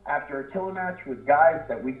 How, after a killer match with guys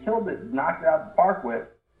that we killed it, knocked it out the park with,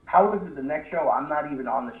 how is it the next show I'm not even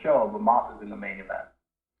on the show, but Moff is in the main event?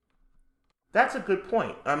 That's a good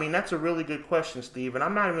point. I mean, that's a really good question, Steve, and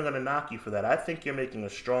I'm not even going to knock you for that. I think you're making a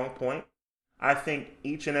strong point. I think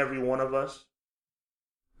each and every one of us,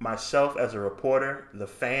 myself as a reporter, the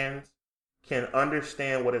fans, can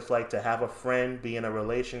understand what it's like to have a friend, be in a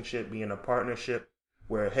relationship, be in a partnership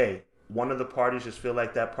where, hey, one of the parties just feel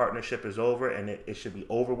like that partnership is over and it should be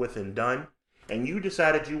over with and done. And you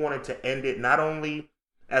decided you wanted to end it not only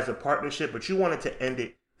as a partnership, but you wanted to end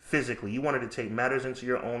it physically. You wanted to take matters into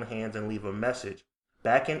your own hands and leave a message.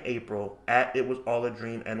 Back in April, at It Was All a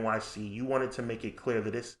Dream NYC, you wanted to make it clear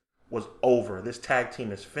that this was over. This tag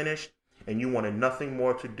team is finished, and you wanted nothing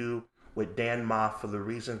more to do with Dan Moff for the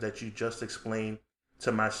reasons that you just explained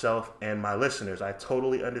to myself and my listeners. I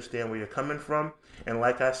totally understand where you're coming from, and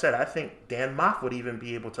like I said, I think Dan Moff would even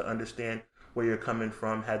be able to understand where you're coming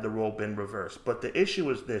from had the role been reversed. But the issue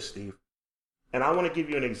is this, Steve. And I want to give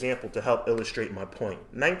you an example to help illustrate my point.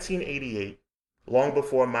 1988, long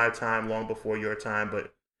before my time, long before your time,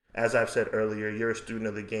 but as I've said earlier, you're a student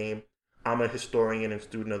of the game. I'm a historian and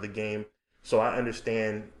student of the game, so I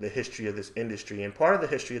understand the history of this industry. And part of the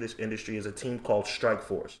history of this industry is a team called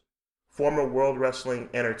Strikeforce, former World Wrestling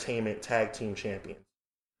Entertainment Tag Team Champions.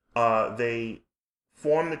 They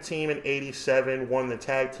formed the team in '87, won the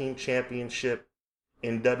Tag Team Championship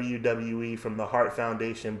in WWE from the Hart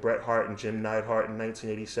Foundation, Bret Hart and Jim Neidhart in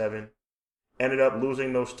 1987. Ended up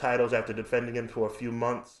losing those titles after defending them for a few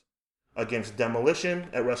months against Demolition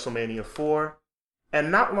at WrestleMania 4. And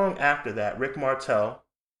not long after that, Rick Martel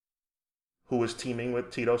who was teaming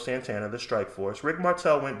with Tito Santana, the Strike Force, Rick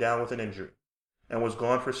Martel went down with an injury and was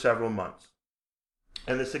gone for several months.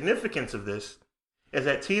 And the significance of this is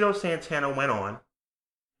that Tito Santana went on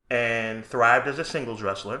and thrived as a singles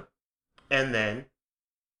wrestler, and then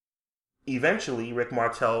eventually Rick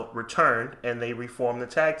Martel returned and they reformed the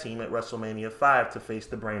tag team at WrestleMania 5 to face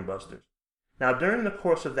the Brainbusters. Now, during the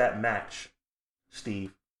course of that match,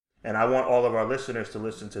 Steve, and I want all of our listeners to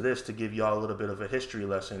listen to this to give y'all a little bit of a history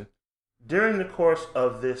lesson. During the course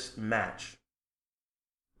of this match,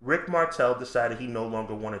 Rick Martel decided he no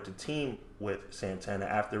longer wanted to team with Santana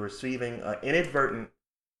after receiving an inadvertent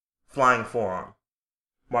flying forearm.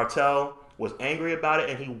 Martel was angry about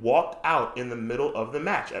it and he walked out in the middle of the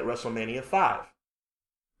match at WrestleMania 5.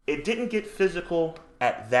 It didn't get physical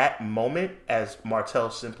at that moment as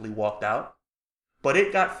Martel simply walked out, but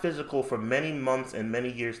it got physical for many months and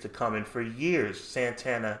many years to come, and for years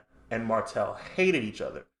Santana and Martel hated each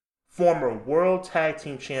other. Former World Tag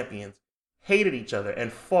Team Champions hated each other and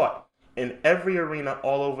fought in every arena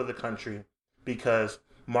all over the country because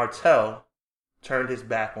Martel turned his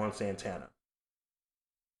back on Santana.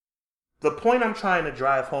 The point I'm trying to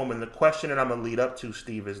drive home and the question that I'm going to lead up to,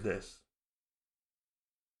 Steve, is this.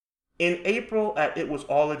 In April at It Was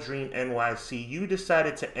All a Dream NYC, you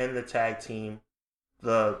decided to end the tag team,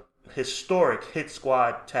 the historic Hit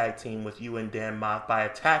Squad tag team with you and Dan Moff, by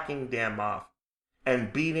attacking Dan Moff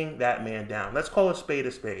and beating that man down. Let's call a spade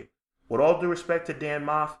a spade. With all due respect to Dan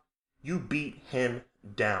Moff, you beat him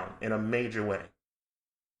down in a major way.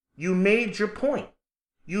 You made your point.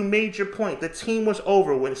 You made your point. The team was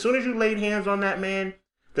over. As soon as you laid hands on that man,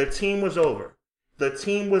 the team was over. The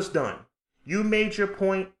team was done. You made your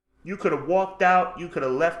point. You could have walked out. You could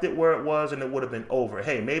have left it where it was and it would have been over.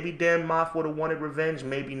 Hey, maybe Dan Moff would have wanted revenge.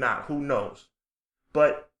 Maybe not. Who knows?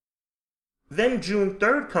 But then June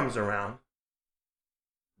 3rd comes around.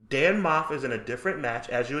 Dan Moff is in a different match.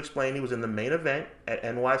 As you explained, he was in the main event at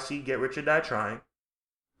NYC Get Rich or Die Trying.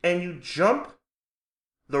 And you jump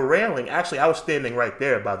the railing. Actually, I was standing right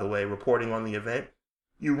there, by the way, reporting on the event.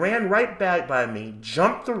 You ran right back by me,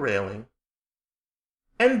 jumped the railing,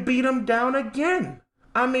 and beat him down again.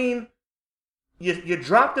 I mean, you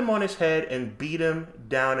dropped him on his head and beat him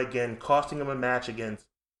down again, costing him a match against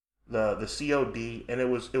the COD, and it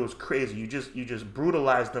was crazy. You just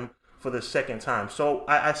brutalized him for the second time. So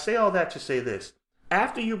I say all that to say this.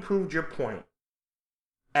 After you proved your point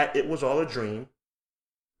at It Was All a Dream,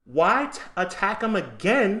 why attack him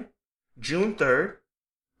again June 3rd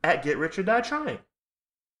at Get Rich or Die Trying?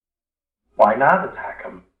 Why not attack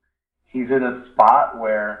him? He's in a spot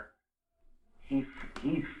where he's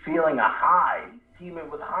feeling a high. He's teaming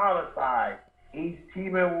with Homicide. He's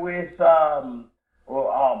teaming with oh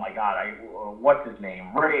my God, what's his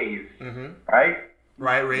name? Raze, right?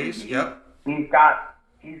 Right, Raze. Yep. He's got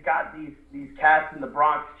these cats in the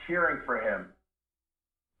Bronx cheering for him,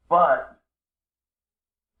 but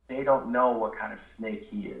they don't know what kind of snake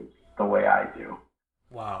he is the way I do.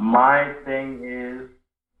 Wow. My thing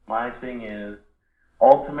is,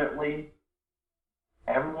 ultimately,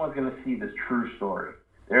 everyone's going to see this true story.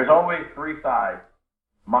 There's always three sides.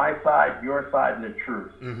 My side, your side, and the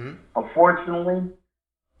truth. Mm-hmm. Unfortunately,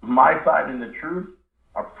 my side and the truth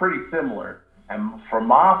are pretty similar. And for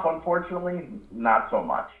Moff, unfortunately, not so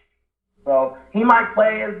much. So he might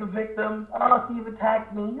play as the victim. Oh, Steve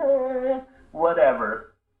attacked me.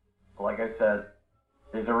 Whatever. But like I said,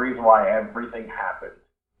 there's a reason why everything happened.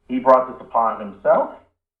 He brought this upon himself.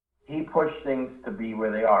 He pushed things to be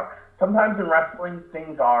where they are. Sometimes in wrestling,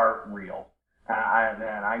 things are real.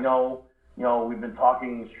 And I know, we've been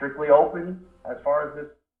talking strictly open as far as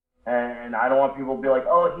this. And I don't want people to be like,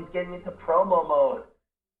 oh, he's getting into promo mode.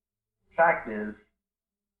 Fact is,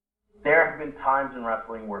 there have been times in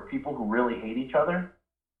wrestling where people who really hate each other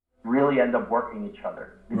really end up working each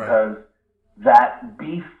other because that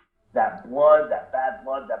beef, that blood, that bad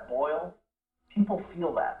blood that boils, people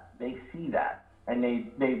feel that, they see that, and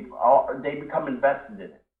they become invested in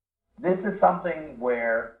it. This is something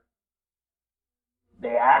where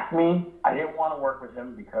they asked me. I didn't want to work with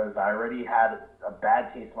him because I already had a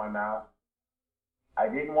bad taste in my mouth. I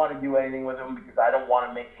didn't want to do anything with him because I don't want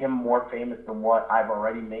to make him more famous than what I've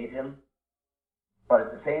already made him. But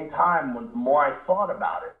at the same time, the more I thought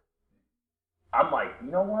about it, I'm like, you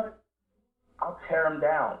know what? I'll tear him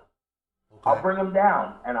down. Okay. I'll bring him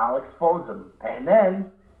down, and I'll expose him. And then,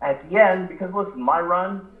 at the end, because listen, my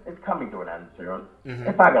run is coming to an end soon. Mm-hmm.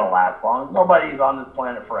 It's not going to last long. Nobody's on this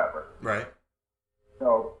planet forever. Right.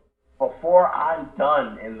 So, before I'm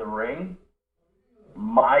done in the ring,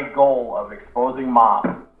 my goal of exposing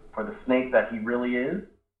Moff for the snake that he really is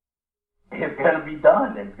going to be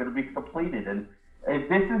done and it's going to be completed. And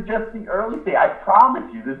This is just the early stage. I promise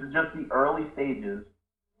you, this is just the early stages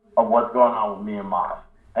of what's going on with me and Moss.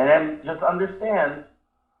 And then just understand,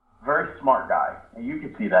 very smart guy. And you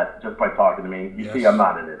can see that just by talking to me. You see I'm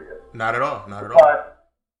not an idiot. Not at all. Not at all. But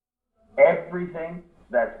everything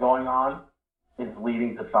that's going on is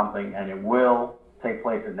leading to something, and it will take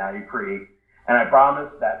place at Natty Creek. And I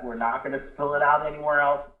promise that we're not going to spill it out anywhere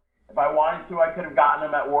else. If I wanted to, I could have gotten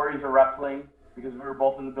him at Warriors of Wrestling because we were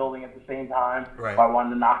both in the building at the same time. Right. If I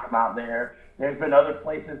wanted to knock him out there. There's been other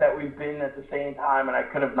places that we've been at the same time, and I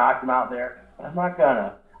could have knocked him out there. But I'm not going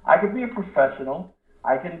to. I could be a professional.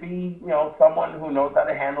 I can be, someone who knows how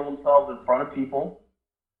to handle themselves in front of people.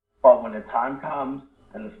 But when the time comes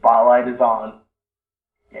and the spotlight is on,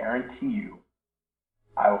 guarantee you,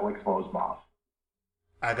 I will expose Moss.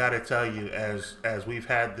 I gotta tell you, as we've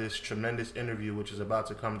had this tremendous interview, which is about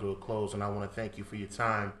to come to a close, and I want to thank you for your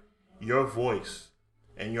time. Your voice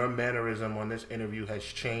and your mannerism on this interview has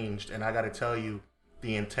changed, and I gotta tell you,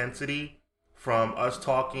 the intensity from us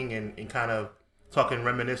talking and kind of talking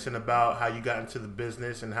reminiscent about how you got into the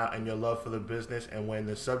business and your love for the business, and when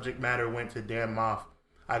the subject matter went to Dan Moff,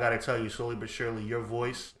 I gotta tell you, slowly but surely, your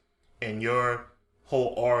voice and your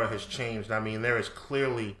whole aura has changed. I mean, there is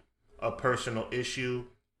clearly a personal issue,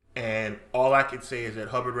 and all I can say is that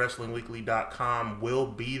HubbardWrestlingWeekly.com will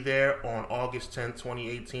be there on August 10th,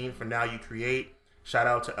 2018 for Now You Create. Shout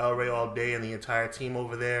out to El Rey All Day and the entire team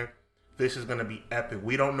over there. This is going to be epic.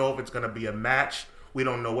 We don't know if it's going to be a match. We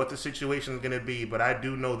don't know what the situation is going to be, but I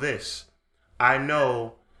do know this. I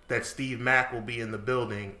know that Steve Mack will be in the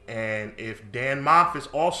building, and if Dan Moff is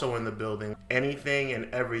also in the building, anything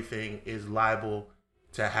and everything is liable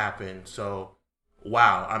to happen. So,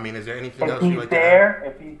 wow. I mean, is there anything else you'd like to add?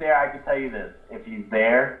 If he's there, I can tell you this. If he's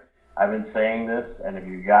there, I've been saying this, and if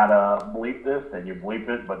you gotta bleep this, then you bleep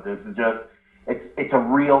it, but this is just, it's a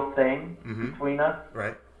real thing between us.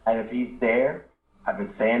 Right. And if he's there, I've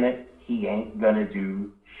been saying it, he ain't gonna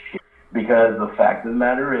do shit. Because the fact of the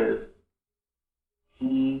matter is,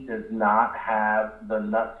 he does not have the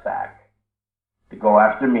nutsack to go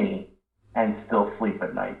after me and still sleep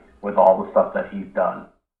at night with all the stuff that he's done.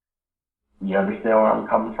 You understand where I'm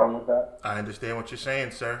coming from with that? I understand what you're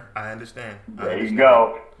saying, sir. I understand. There you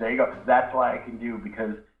go. That's why I can do,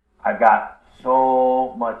 because I've got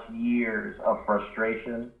so much years of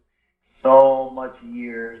frustration, so much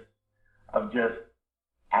years of just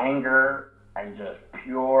anger and just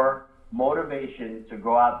pure motivation to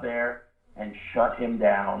go out there and shut him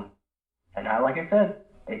down. And like I said,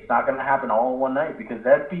 it's not going to happen all in one night because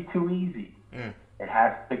that'd be too easy. It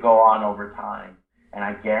has to go on over time. And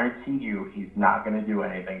I guarantee you he's not going to do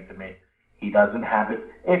anything to me. He doesn't have it.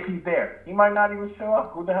 If he's there, he might not even show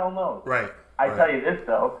up. Who the hell knows? Right. I tell you this,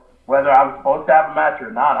 though. Whether I was supposed to have a match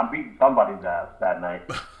or not, I'm beating somebody's ass that night.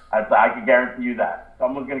 I can guarantee you that.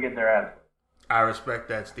 Someone's going to get their ass. I respect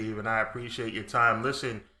that, Steve, and I appreciate your time.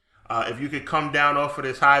 Listen, if you could come down off of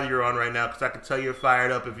this high that you're on right now, because I can tell you're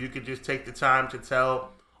fired up, if you could just take the time to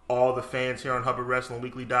tell all the fans here on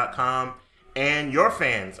HubbardWrestlingWeekly.com and your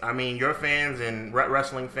fans, your fans and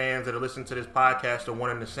wrestling fans that are listening to this podcast are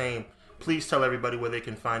one and the same, please tell everybody where they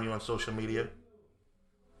can find you on social media.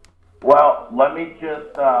 Well, let me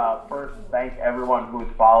just first thank everyone who's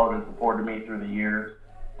followed and supported me through the years,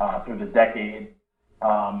 through the decade.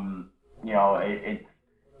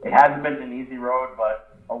 It hasn't been an easy road,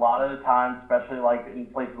 but a lot of the time, especially like in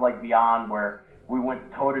places like Beyond, where we went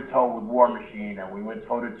toe-to-toe with War Machine, and we went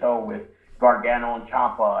toe-to-toe with Gargano and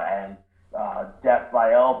Ciampa, and Death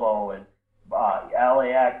by Elbow, and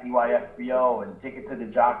LAX, EYFBO, and Ticket to the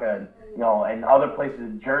Jaka, and other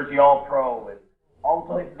places, Jersey All Pro, and all the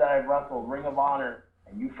places that I've wrestled, Ring of Honor,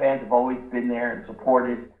 and you fans have always been there and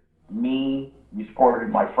supported me. You supported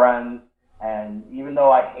my friends, and even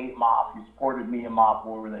though I hate Moff, you supported me and Moff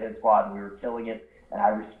when we were the Hit Squad, and we were killing it. And I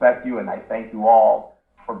respect you, and I thank you all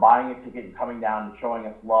for buying a ticket and coming down and showing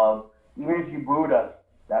us love. Even if you booed us,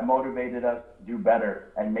 that motivated us to do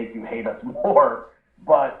better and make you hate us more.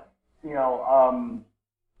 But, you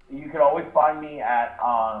can always find me at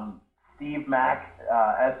Steve Mack,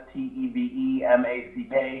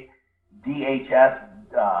 STEVEMACK, DHS,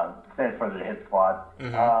 stands for the Hit Squad.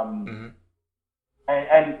 And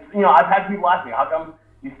I've had people ask me, how come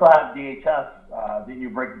you still have DHS? Didn't you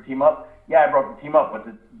break the team up? Yeah, I broke the team up, but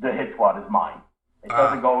the Hit Squad is mine. It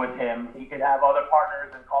doesn't go with him. He could have other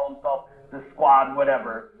partners and call himself the Squad,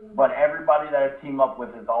 whatever. But everybody that I team up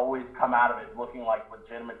with has always come out of it looking like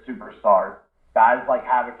legitimate superstars. Guys like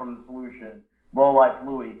Havoc from The Solution, Low Life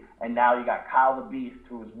Louie, and now you got Kyle the Beast,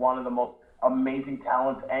 who is one of the most amazing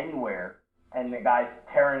talents anywhere. And the guy's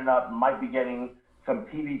tearing it up and might be getting some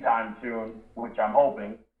TV time soon, which I'm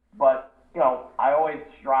hoping. But, I always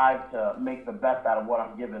to make the best out of what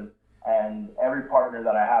I'm given. And every partner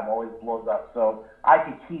that I have always blows up. So I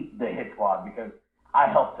can keep the Hit Squad because I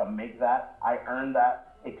helped to make that. I earned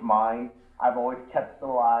that. It's mine. I've always kept it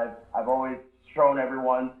alive. I've always shown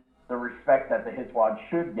everyone the respect that the Hit Squad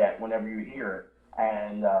should get whenever you hear it.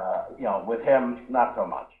 And, with him, not so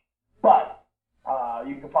much. But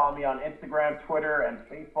you can follow me on Instagram, Twitter, and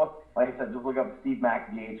Facebook. Like I said, just look up Steve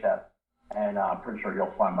Mack DHS. And I'm pretty sure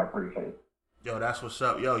you'll find my pretty face. Yo, that's what's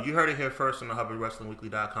up. Yo, you heard it here first on the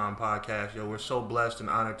HubbardWrestlingWeekly.com podcast. Yo, we're so blessed and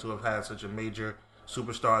honored to have had such a major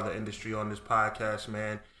superstar of the industry on this podcast,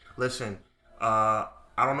 man. Listen, I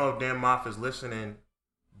don't know if Dan Moff is listening,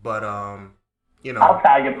 but, I'll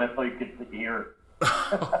tag him so you can hear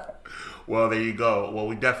it. Well, there you go. Well,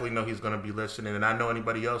 we definitely know he's going to be listening, and I know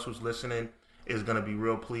anybody else who's listening is going to be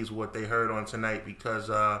real pleased with what they heard on tonight because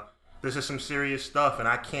this is some serious stuff, and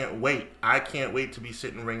I can't wait. I can't wait to be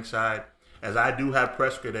sitting ringside. As I do have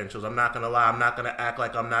press credentials, I'm not going to lie. I'm not going to act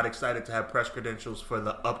like I'm not excited to have press credentials for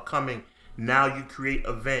the upcoming Now You Create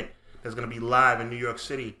event that's going to be live in New York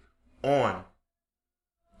City on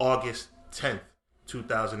August 10th,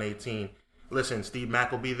 2018. Listen, Steve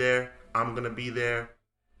Mack will be there. I'm going to be there.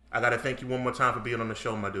 I got to thank you one more time for being on the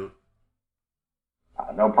show, my dude.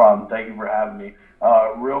 No problem. Thank you for having me.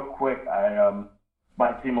 Real quick, I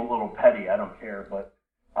might seem a little petty. I don't care, but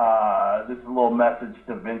this is a little message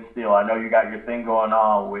to Vince Steele. I know you got your thing going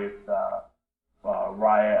on with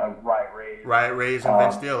Riot Rays. Riot Rays and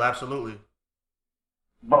Vince Steele, absolutely.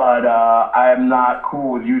 But I am not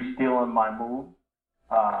cool with you stealing my moves.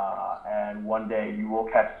 And one day you will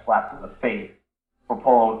catch a slap to the face for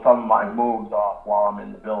pulling some of my moves off while I'm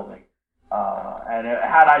in the building. And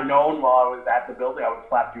had I known while I was at the building, I would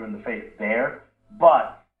slap you in the face there.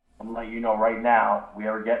 But I'm letting you know right now, if we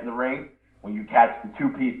ever get in the ring, when you catch the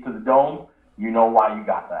two-piece to the dome, you know why you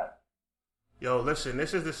got that. Yo, listen,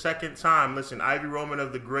 this is the second time. Listen, Ivy Roman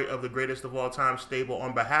of the greatest of all time stable,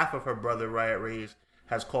 on behalf of her brother Riot Rays,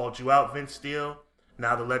 has called you out, Vince Steele.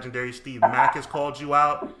 Now the legendary Steve Mack has called you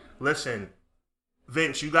out. Listen,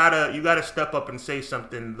 Vince, you gotta step up and say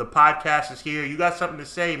something. The podcast is here. You got something to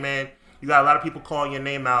say, man. You got a lot of people calling your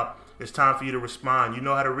name out. It's time for you to respond. You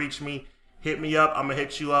know how to reach me. Hit me up. I'm going to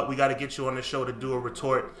hit you up. We got to get you on the show to do a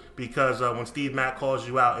retort because when Steve Mack calls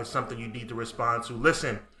you out, it's something you need to respond to.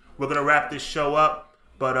 Listen, we're going to wrap this show up,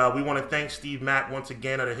 but we want to thank Steve Mack once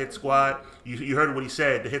again of the Hit Squad. You heard what he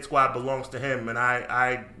said. The Hit Squad belongs to him, and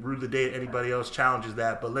I rue the day anybody else challenges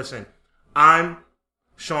that. But listen, I'm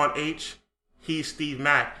Sean H. He's Steve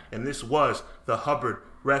Mack, and this was the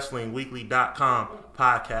HubbardWrestlingWeekly.com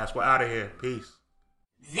podcast. We're out of here. Peace.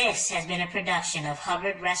 This has been a production of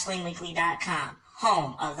HubbardWrestlingWeekly.com,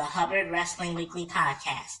 home of the Hubbard Wrestling Weekly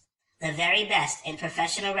podcast. The very best in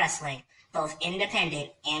professional wrestling, both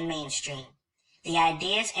independent and mainstream. The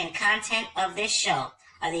ideas and content of this show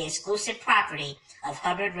are the exclusive property of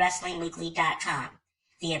HubbardWrestlingWeekly.com.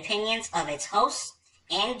 The opinions of its hosts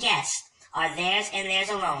and guests are theirs and theirs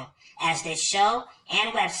alone, as this show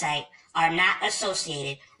and website are not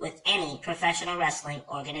associated with any professional wrestling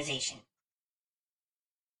organization.